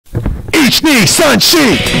Reach me,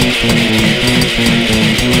 sunshine.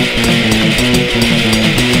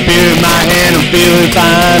 Beer in my hand, I'm feeling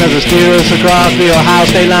fine as I steer us across the Ohio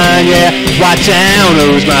state line. Yeah, White Town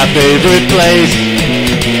is my favorite place.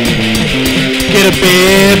 Get a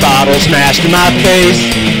beer bottle smashed in my face.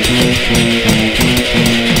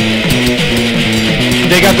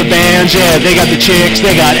 They got the bands, yeah, they got the chicks,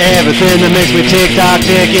 they got everything that makes me tick-tock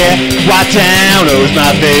tick, yeah. White Town is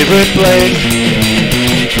my favorite place.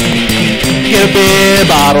 Get a beer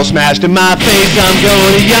bottle smashed in my face. I'm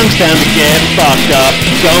going to Youngstown to get fucked up.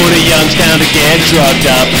 Going to Youngstown to get drugged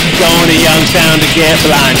up. Going to Youngstown to get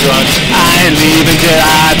blind drunk. I ain't leaving till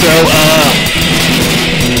I throw up.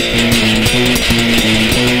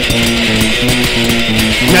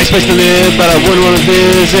 Nice place to live, but I wouldn't want to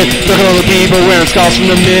visit. Look at all the people wearing skulls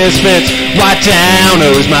from the Misfits. White Town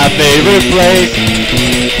is my favorite place.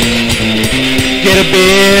 Get a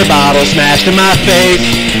beer bottle smashed in my face.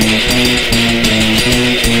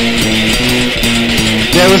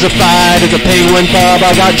 There was a fight at the Penguin Pub.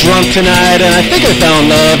 I got drunk tonight and I think I fell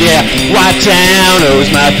in love, yeah. White Town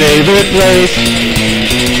is my favorite place.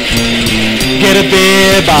 Get a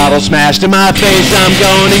beer bottle smashed in my face. I'm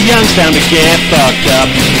going to Youngstown to get fucked up.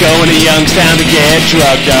 Going to Youngstown to get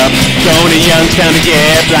drugged up. Going to Youngstown to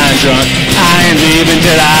get blind drunk. I ain't leaving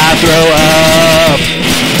till I throw up.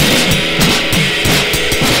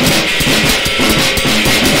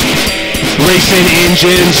 Racing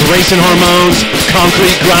engines, racing hormones,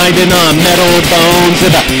 concrete grinding on metal bones.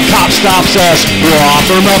 If a cop stops us, we'll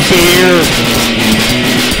offer him a beer.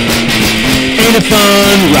 Ain't it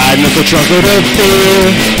fun riding up the trunk of the beer?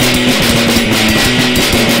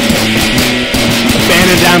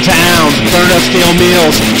 Abandoned downtown, burn up steel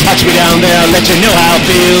mills. Touch me down there, I'll let you know how it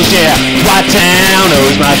feels. Yeah, White Town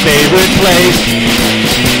is my favorite place.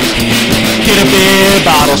 Get a beer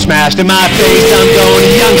bottle smashed in my face. I'm going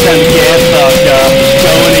to Youngstown to get fucked up.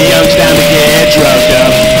 Going to Youngstown to get drugged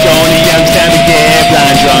up. Going to Youngstown to get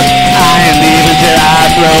blind drunk. I ain't leaving till I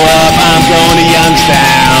throw up. I'm going to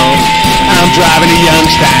Youngstown. I'm driving to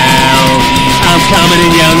Youngstown. I'm coming to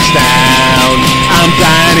Youngstown. I'm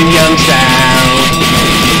dying in Youngstown.